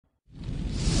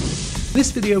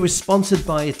This video is sponsored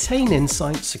by Attain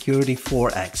Insight Security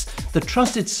 4X, the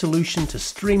trusted solution to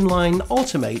streamline,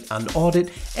 automate and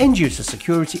audit end-user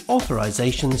security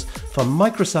authorizations for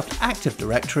Microsoft Active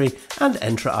Directory and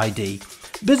Entra ID.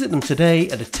 Visit them today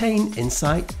at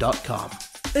attaininsight.com.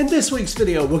 In this week's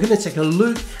video, we're going to take a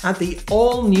look at the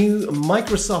all-new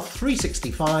Microsoft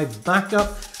 365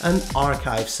 backup and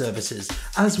archive services,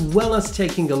 as well as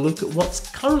taking a look at what's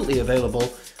currently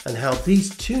available and how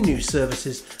these two new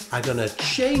services are going to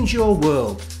change your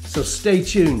world. So stay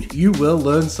tuned, you will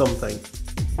learn something.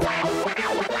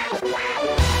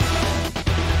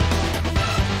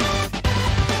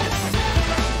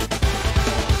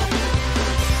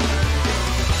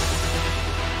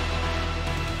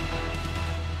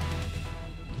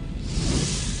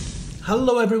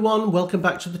 Hello everyone, welcome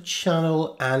back to the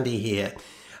channel. Andy here.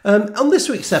 On this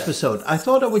week's episode, I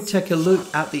thought I would take a look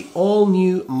at the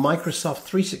all-new Microsoft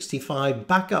 365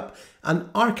 backup and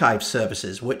archive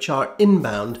services, which are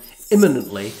inbound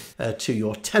imminently to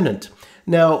your tenant.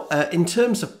 Now, in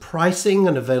terms of pricing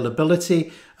and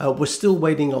availability, we're still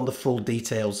waiting on the full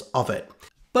details of it.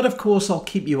 But of course, I'll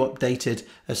keep you updated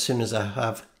as soon as I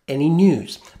have any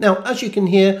news. Now, as you can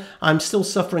hear, I'm still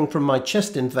suffering from my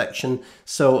chest infection,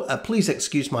 so please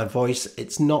excuse my voice.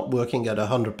 It's not working at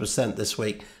 100% this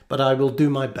week, but I will do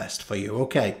my best for you,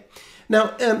 okay?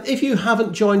 Now, if you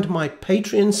haven't joined my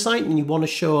Patreon site and you want to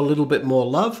show a little bit more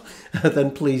love,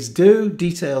 then please do.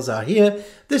 Details are here.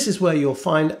 This is where you'll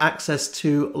find access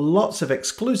to lots of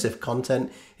exclusive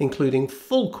content, including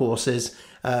full courses,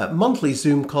 monthly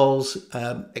Zoom calls,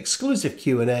 exclusive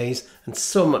Q&As, and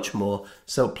so much more.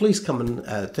 So please come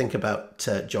and think about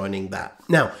joining that.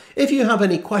 Now, if you have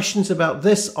any questions about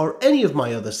this or any of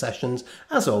my other sessions,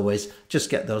 as always, just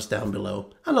get those down below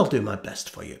and I'll do my best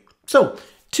for you. So,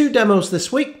 two demos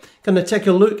this week. Going to take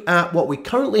a look at what we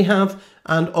currently have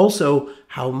and also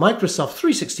how Microsoft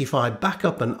 365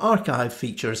 backup and archive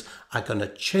features are going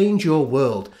to change your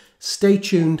world. Stay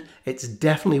tuned, it's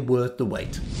definitely worth the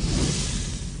wait.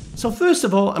 So first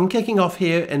of all, I'm kicking off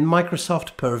here in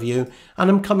Microsoft Purview and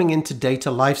I'm coming into Data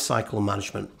Lifecycle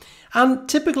Management. And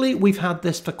typically we've had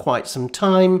this for quite some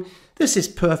time. This is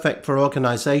perfect for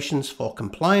organizations for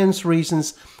compliance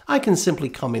reasons. I can simply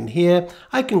come in here,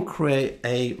 I can create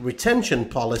a retention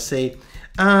policy,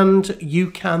 and you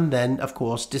can then, of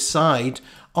course, decide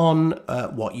on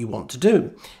what you want to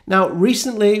do. Now,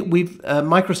 recently,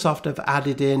 Microsoft have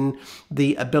added in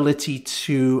the ability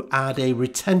to add a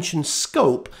retention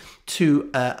scope to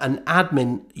an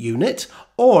admin unit,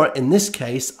 or in this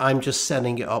case, I'm just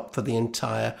setting it up for the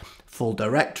entire full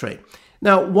directory.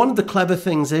 Now, one of the clever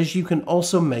things is you can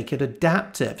also make it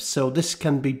adaptive. So this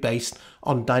can be based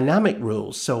on dynamic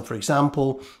rules. So for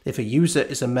example, if a user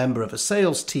is a member of a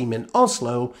sales team in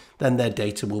Oslo, then their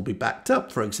data will be backed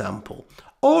up, for example.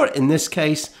 Or in this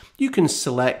case, you can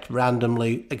select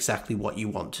randomly exactly what you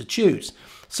want to choose.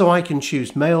 So I can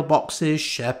choose mailboxes,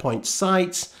 SharePoint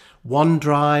sites,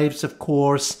 OneDrives, of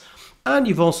course, and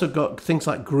you've also got things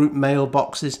like group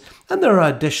mailboxes, and there are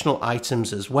additional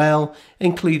items as well,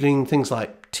 including things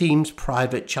like Teams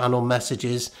private channel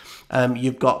messages.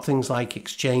 You've got things like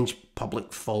Exchange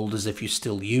public folders if you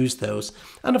still use those,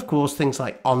 and of course things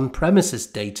like on-premises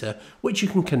data, which you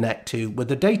can connect to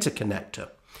with a data connector.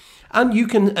 And you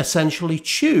can essentially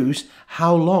choose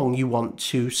how long you want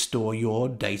to store your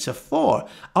data for,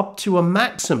 up to a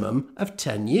maximum of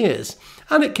 10 years.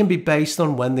 And it can be based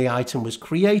on when the item was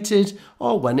created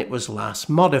or when it was last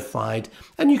modified.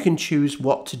 And you can choose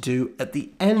what to do at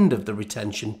the end of the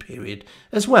retention period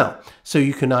as well. So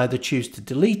you can either choose to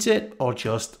delete it or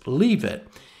just leave it.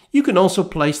 You can also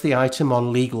place the item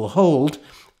on legal hold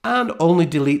and only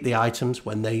delete the items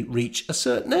when they reach a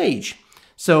certain age.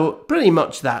 So pretty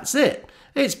much that's it.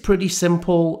 It's pretty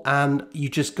simple, and you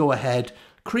just go ahead,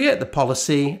 create the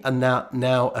policy, and that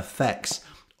now affects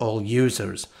all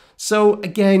users. So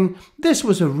again, this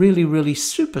was a really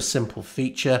super simple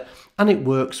feature and it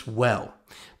works well.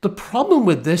 The problem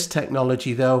with this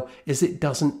technology though is it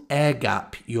doesn't air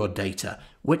gap your data,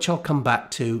 which I'll come back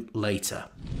to later.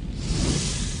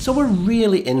 So a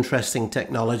really interesting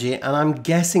technology, and I'm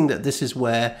guessing that this is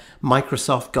where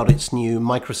Microsoft got its new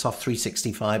Microsoft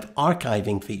 365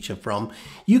 archiving feature from.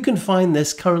 You can find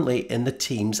this currently in the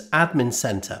Teams Admin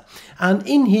Center. And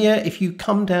in here, if you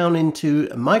come down into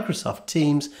Microsoft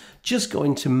Teams, just go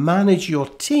into Manage Your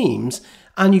Teams,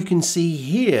 and you can see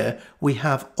here we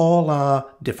have all our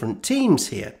different teams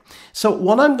here. So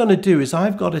what I'm going to do is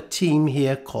I've got a team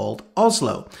here called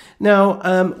Oslo.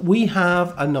 Now we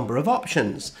have a number of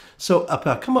options. So if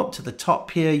I come up to the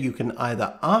top here, you can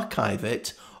either archive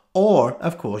it or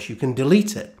of course you can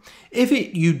delete it. If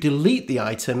you delete the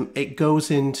item, it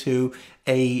goes into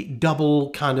a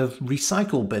double kind of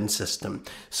recycle bin system.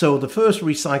 So the first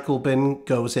recycle bin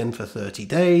goes in for 30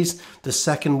 days. The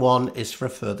second one is for a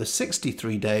further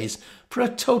 63 days for a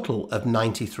total of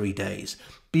 93 days.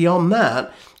 Beyond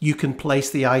that, you can place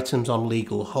the items on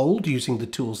legal hold using the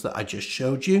tools that I just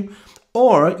showed you.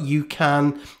 Or you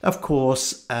can, of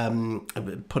course,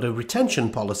 put a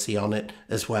retention policy on it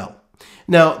as well.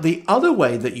 Now, the other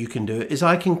way that you can do it is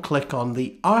I can click on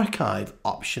the archive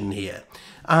option here.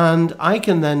 And I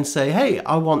can then say, hey,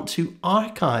 I want to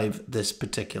archive this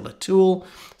particular tool.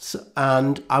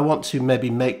 And I want to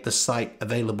maybe make the site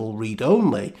available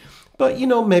read-only. But, you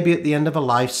know, maybe at the end of a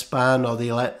lifespan or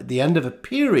the end of a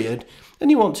period, and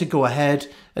you want to go ahead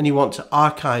and you want to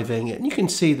archiving it. And you can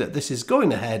see that this is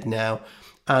going ahead now.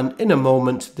 And in a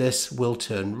moment, this will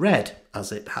turn red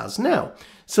as it has now.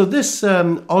 So this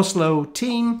Oslo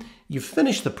team, you've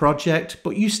finished the project,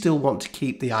 but you still want to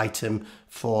keep the item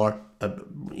for,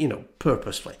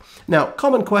 purposefully. Now,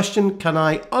 common question, can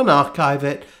I unarchive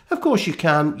it? Of course you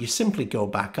can. You simply go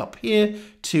back up here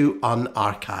to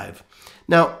unarchive.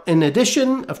 Now, in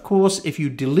addition, of course, if you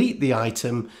delete the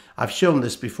item, I've shown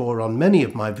this before on many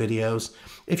of my videos,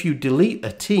 if you delete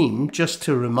a team, just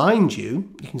to remind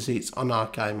you, you can see it's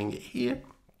unarchiving it here.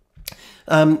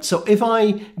 So if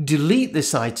I delete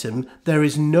this item, there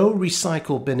is no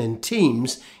recycle bin in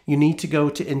Teams. You need to go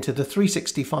into the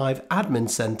 365 Admin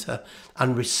Center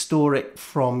and restore it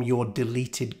from your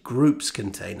deleted groups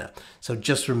container. So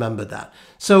just remember that.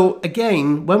 So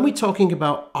again, when we're talking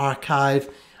about archive,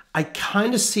 I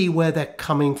kind of see where they're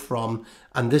coming from,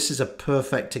 and this is a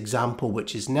perfect example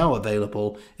which is now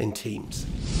available in Teams.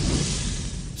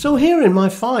 So here in my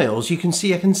files, you can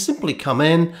see I can simply come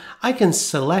in, I can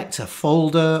select a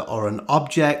folder or an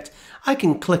object, I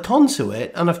can click onto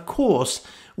it, and of course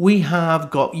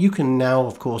you can now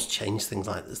of course change things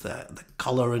like this, the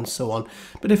color and so on.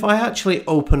 But if I actually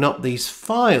open up these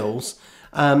files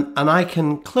and I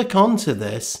can click onto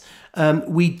this,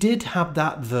 we did have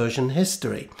that version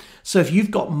history. So if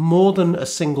you've got more than a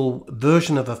single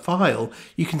version of a file,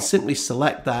 you can simply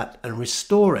select that and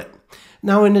restore it.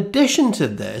 Now, in addition to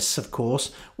this, of course,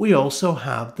 we also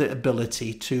have the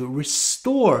ability to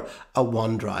restore a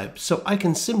OneDrive. So I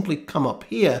can simply come up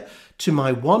here to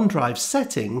my OneDrive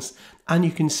settings, and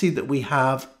you can see that we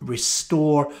have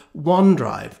Restore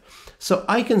OneDrive. So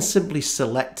I can simply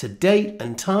select a date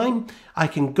and time. I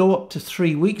can go up to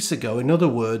 3 weeks ago, in other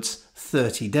words,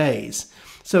 30 days.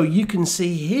 So you can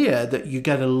see here that you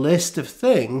get a list of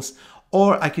things,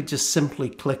 or I could just simply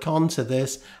click onto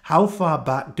this. How far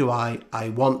back do I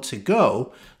want to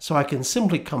go? So I can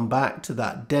simply come back to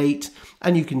that date,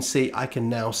 and you can see I can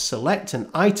now select an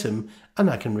item and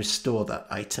I can restore that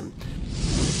item.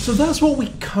 So that's what we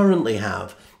currently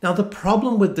have. Now, the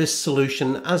problem with this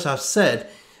solution, as I've said,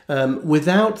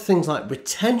 without things like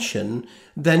retention,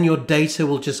 then your data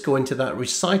will just go into that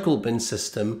recycle bin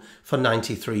system for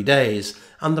 93 days.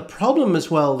 And the problem as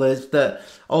well is that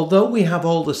although we have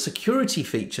all the security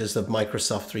features of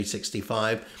Microsoft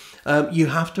 365, you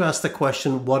have to ask the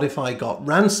question, what if I got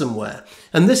ransomware?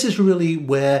 And this is really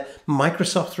where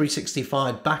Microsoft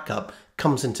 365 backup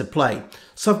comes into play.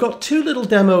 So I've got two little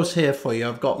demos here for you.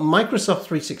 I've got Microsoft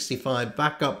 365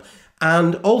 backup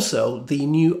and also the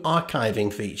new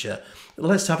archiving feature.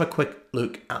 Let's have a quick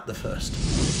look at the first.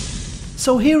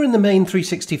 So here in the main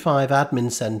 365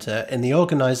 Admin Center, in the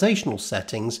organizational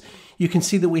settings, you can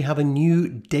see that we have a new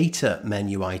data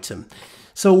menu item.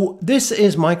 So this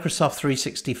is Microsoft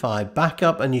 365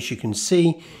 backup, and as you can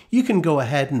see, you can go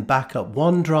ahead and back up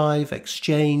OneDrive,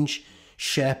 Exchange,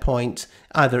 SharePoint,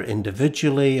 either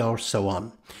individually or so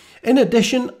on. In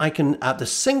addition, I can, at the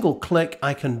single click,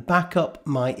 I can back up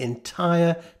my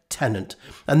entire tenant.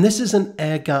 And this is an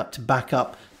air-gapped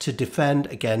backup to defend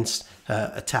against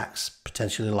attacks,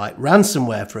 potentially like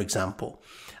ransomware, for example.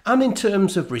 And in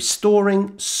terms of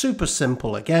restoring, super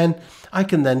simple again. I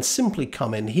can then simply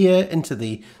come in here into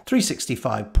the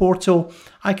 365 portal.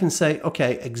 I can say,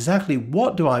 okay, exactly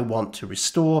what do I want to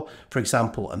restore? For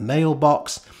example, a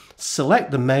mailbox. Select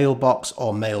the mailbox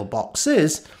or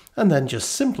mailboxes, and then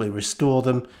just simply restore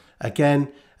them. Again,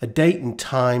 a date and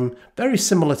time, very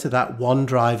similar to that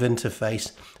OneDrive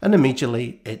interface, and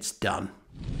immediately it's done.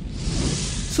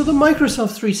 So the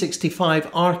Microsoft 365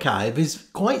 archive is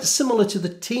quite similar to the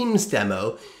Teams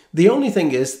demo. The only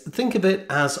thing is, think of it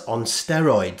as on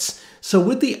steroids. So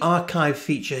with the archive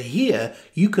feature here,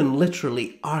 you can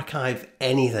literally archive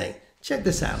anything. Check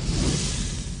this out.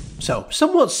 So,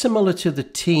 somewhat similar to the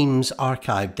Teams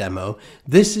archive demo,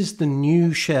 this is the new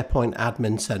SharePoint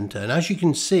Admin Center. And as you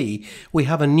can see, we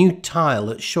have a new tile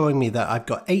that's showing me that I've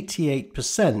got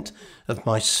 88% of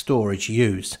my storage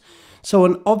used. So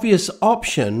an obvious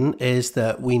option is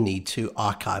that we need to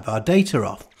archive our data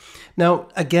off. Now,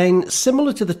 again,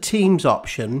 similar to the Teams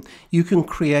option, you can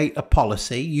create a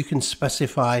policy. You can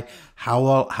specify how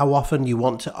often you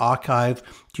want to archive.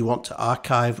 Do you want to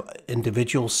archive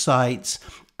individual sites?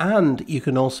 And you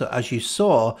can also, as you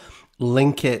saw,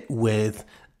 link it with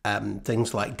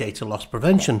things like data loss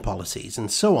prevention policies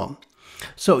and so on.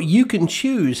 So you can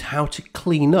choose how to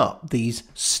clean up these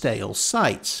stale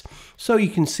sites. So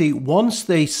you can see once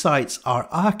the sites are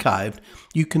archived,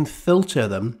 you can filter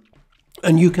them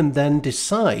and you can then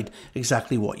decide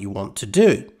exactly what you want to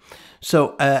do.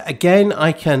 So again,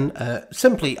 I can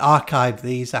simply archive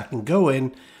these. I can go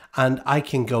in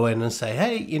and say,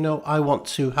 hey, you know, I want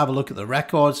to have a look at the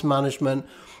records management.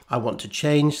 I want to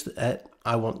change it.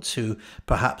 I want to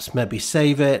perhaps maybe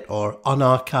save it or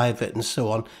unarchive it and so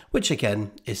on, which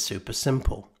again is super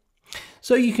simple.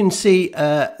 So you can see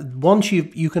once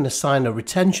you can assign a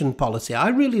retention policy. I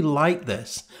really like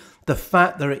this, the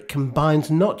fact that it combines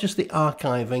not just the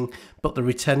archiving, but the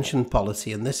retention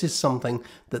policy. And this is something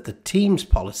that the Teams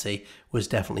policy was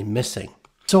definitely missing.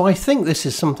 So I think this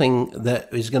is something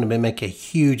that is going to make a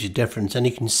huge difference, and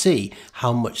you can see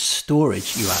how much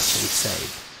storage you actually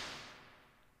save.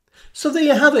 So there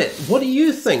you have it. What do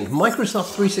you think?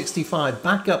 Microsoft 365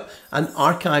 backup and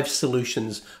archive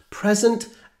solutions, present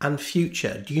and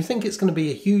future. Do you think it's going to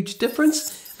be a huge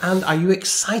difference? And are you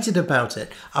excited about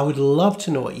it? I would love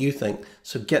to know what you think.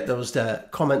 So get those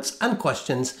comments and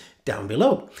questions down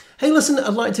below. Hey, listen,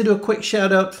 I'd like to do a quick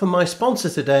shout out for my sponsor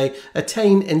today,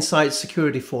 Attain Insight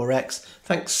Security 4X.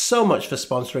 Thanks so much for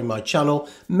sponsoring my channel.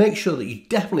 Make sure that you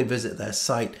definitely visit their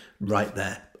site right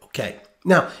there. Okay.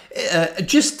 Now,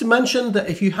 just to mention that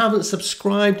if you haven't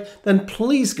subscribed, then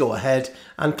please go ahead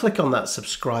and click on that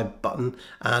subscribe button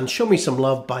and show me some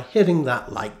love by hitting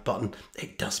that like button.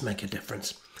 It does make a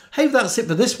difference. Hey, that's it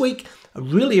for this week. I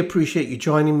really appreciate you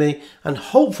joining me, and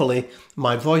hopefully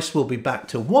my voice will be back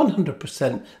to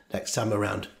 100% next time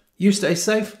around. You stay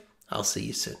safe. I'll see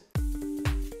you soon.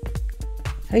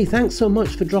 Hey, thanks so much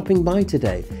for dropping by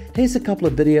today. Here's a couple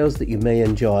of videos that you may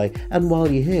enjoy, and while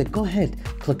you're here, go ahead,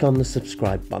 click on the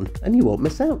subscribe button and you won't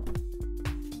miss out.